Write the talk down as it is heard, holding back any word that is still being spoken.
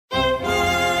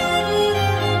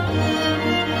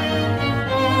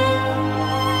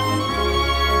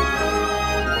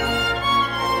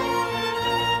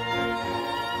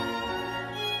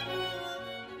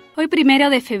1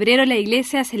 de febrero la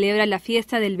Iglesia celebra la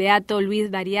fiesta del beato Luis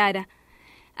Variara.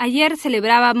 Ayer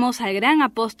celebrábamos al gran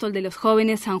apóstol de los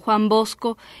jóvenes San Juan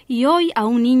Bosco y hoy a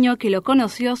un niño que lo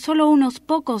conoció solo unos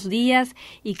pocos días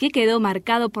y que quedó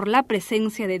marcado por la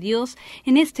presencia de Dios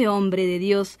en este hombre de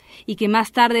Dios y que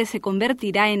más tarde se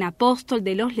convertirá en apóstol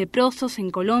de los leprosos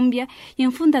en Colombia y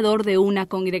en fundador de una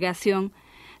congregación.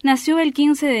 Nació el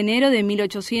 15 de enero de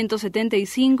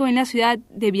 1875 en la ciudad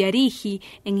de Viarigi,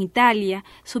 en Italia.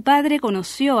 Su padre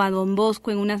conoció a don Bosco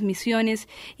en unas misiones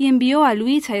y envió a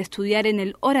Luis a estudiar en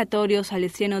el oratorio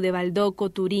salesiano de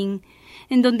Baldoco, Turín,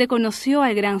 en donde conoció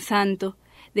al gran Santo.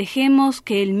 Dejemos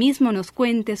que él mismo nos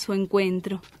cuente su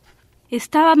encuentro.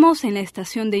 Estábamos en la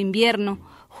estación de invierno.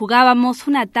 Jugábamos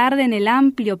una tarde en el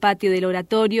amplio patio del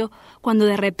oratorio, cuando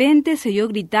de repente se oyó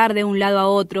gritar de un lado a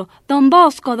otro: «¡Don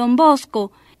Bosco, don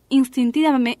Bosco!».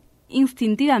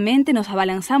 Instintivamente nos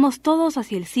abalanzamos todos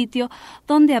hacia el sitio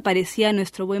donde aparecía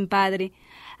nuestro buen padre,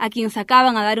 a quien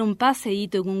sacaban a dar un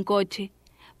paseíto en un coche.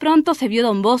 Pronto se vio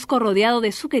don Bosco rodeado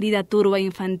de su querida turba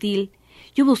infantil.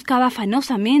 Yo buscaba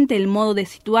afanosamente el modo de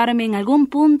situarme en algún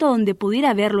punto donde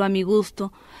pudiera verlo a mi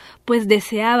gusto, pues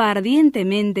deseaba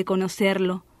ardientemente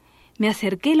conocerlo. Me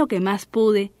acerqué lo que más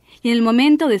pude, y en el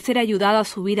momento de ser ayudado a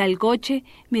subir al coche,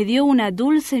 me dio una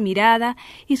dulce mirada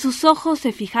y sus ojos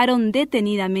se fijaron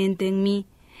detenidamente en mí.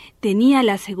 Tenía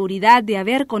la seguridad de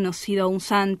haber conocido a un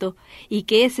santo, y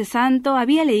que ese santo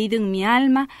había leído en mi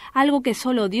alma algo que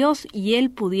solo Dios y él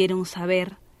pudieron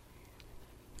saber.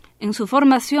 En su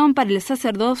formación para el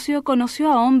sacerdocio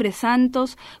conoció a hombres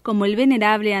santos como el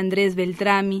venerable Andrés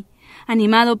Beltrami.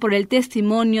 Animado por el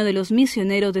testimonio de los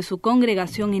misioneros de su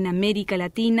congregación en América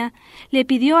Latina, le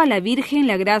pidió a la Virgen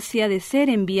la gracia de ser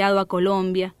enviado a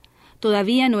Colombia.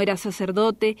 Todavía no era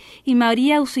sacerdote y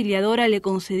María Auxiliadora le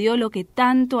concedió lo que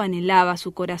tanto anhelaba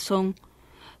su corazón.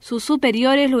 Sus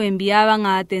superiores lo enviaban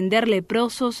a atender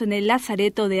leprosos en el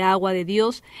Lazareto de Agua de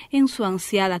Dios en su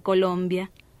ansiada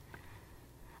Colombia.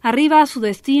 Arriba a su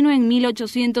destino en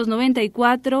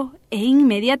 1894 e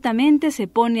inmediatamente se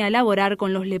pone a laborar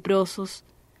con los leprosos.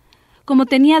 Como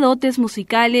tenía dotes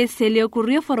musicales, se le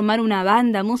ocurrió formar una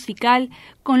banda musical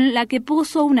con la que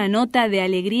puso una nota de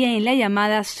alegría en la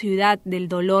llamada Ciudad del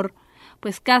Dolor,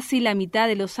 pues casi la mitad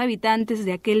de los habitantes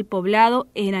de aquel poblado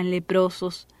eran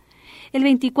leprosos. El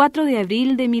 24 de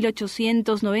abril de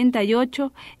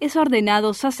 1898 es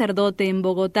ordenado sacerdote en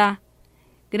Bogotá.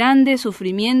 Grandes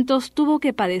sufrimientos tuvo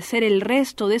que padecer el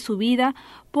resto de su vida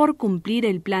por cumplir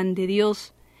el plan de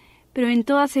Dios, pero en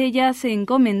todas ellas se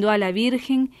encomendó a la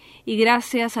Virgen y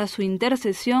gracias a su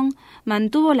intercesión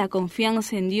mantuvo la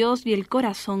confianza en Dios y el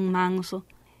corazón manso.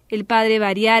 El padre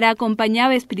Variara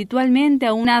acompañaba espiritualmente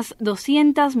a unas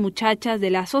 200 muchachas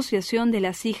de la Asociación de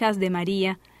las Hijas de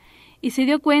María, y se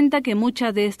dio cuenta que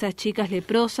muchas de estas chicas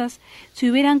leprosas se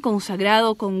hubieran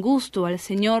consagrado con gusto al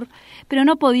Señor, pero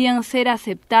no podían ser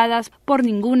aceptadas por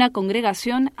ninguna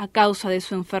congregación a causa de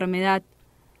su enfermedad.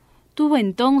 Tuvo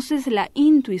entonces la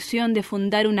intuición de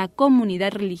fundar una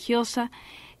comunidad religiosa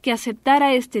que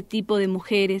aceptara este tipo de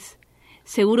mujeres.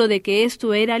 Seguro de que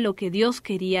esto era lo que Dios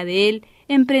quería de él,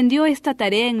 emprendió esta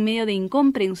tarea en medio de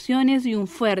incomprensiones y un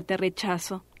fuerte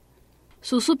rechazo.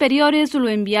 Sus superiores lo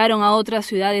enviaron a otras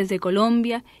ciudades de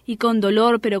Colombia y con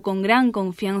dolor pero con gran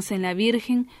confianza en la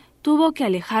Virgen, tuvo que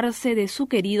alejarse de su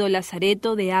querido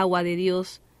Lazareto de Agua de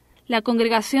Dios. La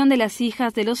congregación de las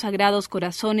Hijas de los Sagrados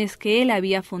Corazones que él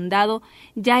había fundado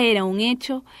ya era un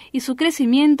hecho y su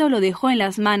crecimiento lo dejó en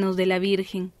las manos de la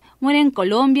Virgen. Muere en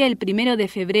Colombia el 1 de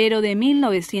febrero de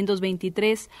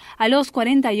 1923 a los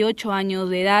 48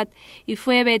 años de edad y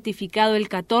fue beatificado el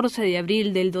 14 de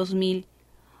abril del 2000.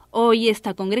 Hoy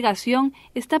esta congregación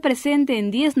está presente en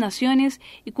 10 naciones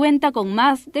y cuenta con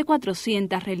más de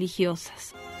 400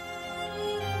 religiosas.